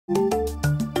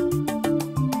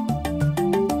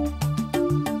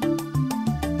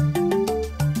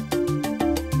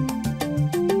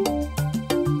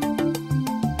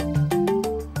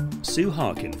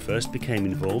Harkin first became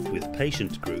involved with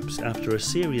patient groups after a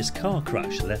serious car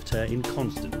crash left her in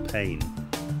constant pain.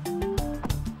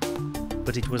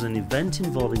 But it was an event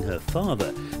involving her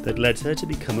father that led her to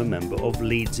become a member of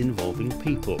Leeds Involving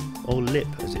People, or LIP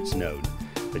as it's known,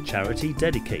 a charity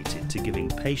dedicated to giving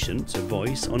patients a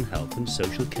voice on health and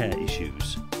social care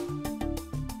issues.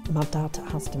 My dad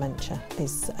has dementia,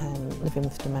 he's living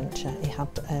with dementia. He had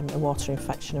a water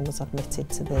infection and was admitted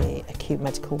to the acute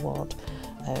medical ward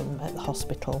at the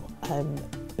hospital.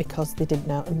 Because they didn't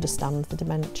understand the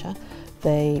dementia,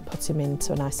 they put him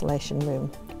into an isolation room.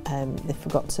 They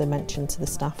forgot to mention to the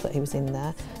staff that he was in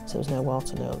there, so there was no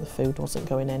water, the food wasn't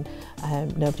going in.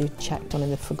 Nobody checked on him,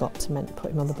 they forgot to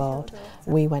put him on the board.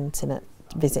 We went in at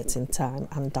visiting time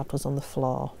and Dad was on the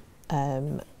floor.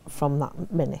 From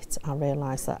that minute I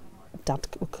realised that Dad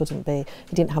couldn't be,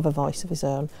 he didn't have a voice of his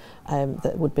own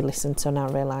that would be listened to, and I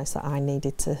realised that I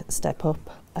needed to step up.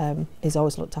 He's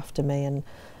always looked after me and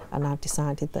I've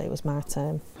decided that it was my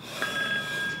turn.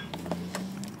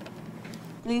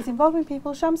 Leeds Involving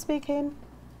People, Sham speaking.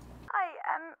 Hi,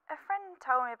 a friend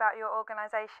told me about your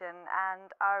organisation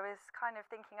and I was kind of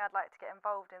thinking I'd like to get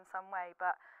involved in some way,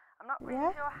 but I'm not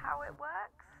really sure how it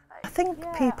works. I think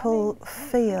people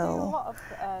feel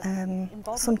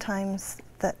sometimes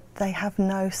that they have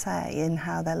no say in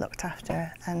how they're looked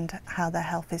after and how their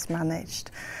health is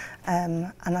managed.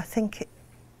 And I think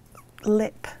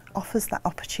LIP offers that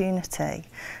opportunity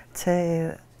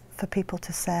for people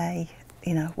to say,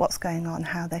 you know, what's going on,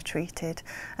 how they're treated,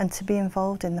 and to be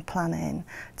involved in the planning,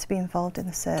 to be involved in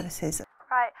the services.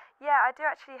 Right, yeah, I do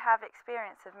actually have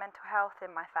experience of mental health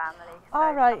in my family,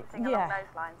 so something along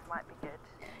those lines might be good.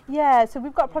 Yeah, so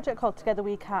we've got a project called Together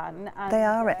We Can. And they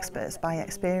are experts by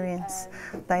experience.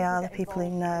 They are the people who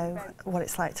know what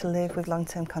it's like to live with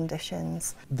long-term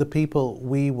conditions. The people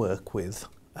we work with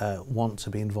want to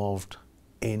be involved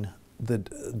in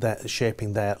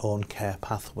shaping their own care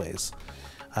pathways.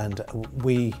 And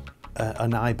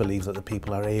and I believe that the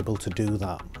people are able to do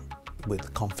that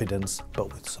with confidence,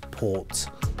 but with support.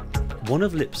 One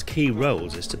of LIP's key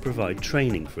roles is to provide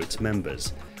training for its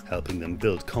members, helping them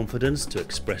build confidence to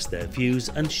express their views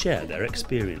and share their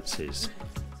experiences.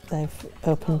 They've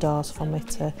opened doors for me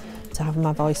to have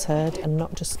my voice heard, and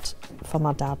not just for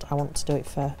my dad. I want to do it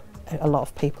for a lot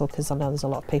of people, because I know there's a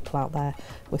lot of people out there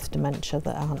with dementia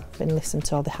that aren't been listened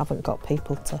to, or they haven't got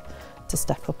people to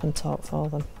step up and talk for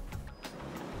them.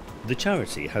 The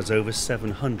charity has over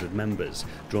 700 members,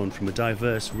 drawn from a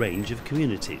diverse range of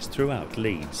communities throughout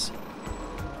Leeds.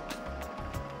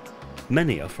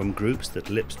 Many are from groups that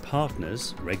LIP's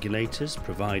partners, regulators,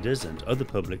 providers and other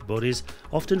public bodies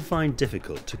often find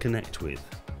difficult to connect with.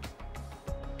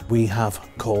 We have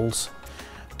calls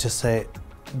to say,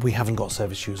 we haven't got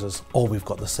service users, or we've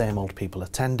got the same old people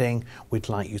attending. We'd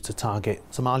like you to target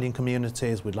Somalian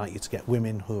communities. We'd like you to get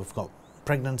women who have got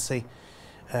pregnancy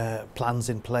plans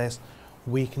in place.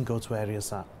 We can go to areas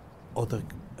that other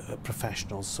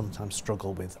professionals sometimes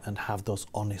struggle with and have those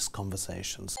honest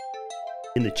conversations.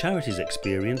 In the charity's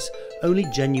experience, only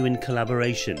genuine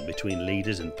collaboration between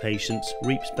leaders and patients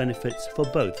reaps benefits for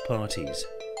both parties.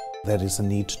 There is a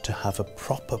need to have a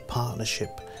proper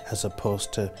partnership, as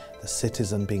opposed to the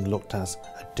citizen being looked as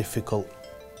a difficult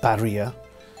barrier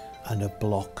and a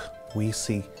block. We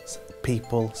see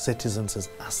people, citizens, as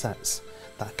assets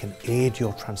that can aid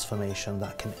your transformation,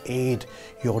 that can aid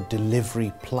your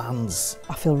delivery plans.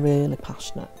 I feel really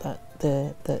passionate that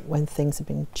when things have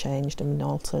been changed and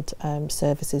altered,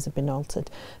 services have been altered,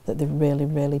 that they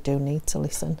really do need to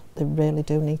listen. They really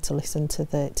do need to listen to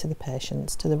the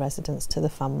patients, to the residents, to the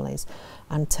families,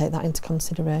 and take that into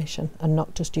consideration, and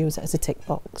not just use it as a tick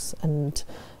box and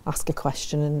ask a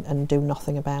question and do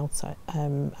nothing about it.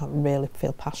 I really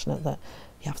feel passionate that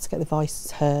you have to get the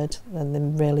voices heard, and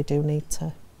they really do need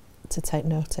to take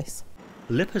notice.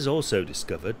 LIP has also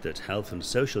discovered that health and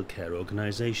social care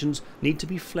organisations need to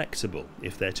be flexible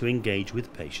if they're to engage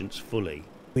with patients fully.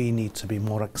 We need to be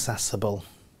more accessible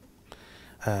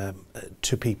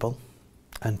to people,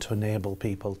 and to enable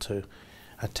people to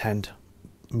attend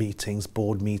meetings,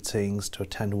 board meetings, to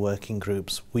attend working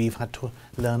groups. We've had to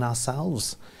learn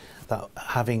ourselves that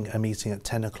having a meeting at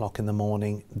 10 o'clock in the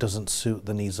morning doesn't suit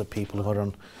the needs of people who are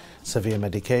on severe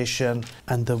medication,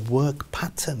 and the work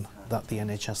pattern that the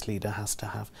NHS leader has to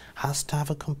have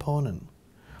a component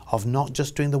of not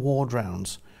just doing the ward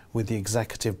rounds with the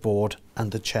executive board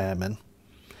and the chairman.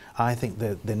 I think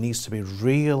that there needs to be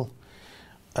real,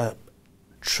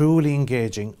 truly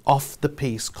engaging,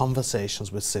 off-the-piece conversations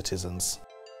with citizens.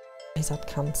 He's had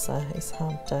cancer, he's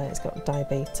got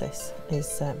diabetes,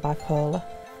 he's bipolar.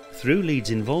 Through Leeds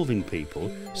Involving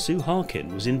People, Sue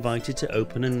Harkin was invited to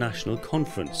open a national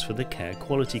conference for the Care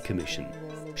Quality Commission.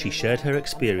 She shared her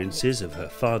experiences of her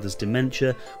father's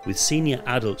dementia with senior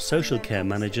adult social care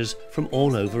managers from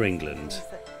all over England.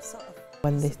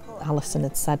 When Alison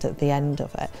had said at the end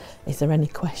of it, is there any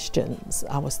questions?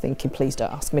 I was thinking, please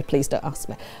don't ask me, please don't ask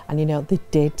me. And you know, they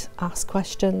did ask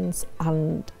questions,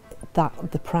 and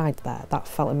the pride there, that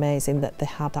felt amazing that they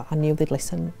had. I knew they'd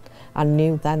listen. I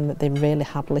knew then that they really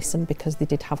had listened because they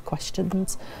did have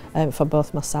questions for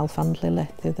both myself and Lily,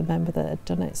 the other member that had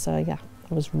done it. So yeah,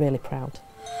 I was really proud.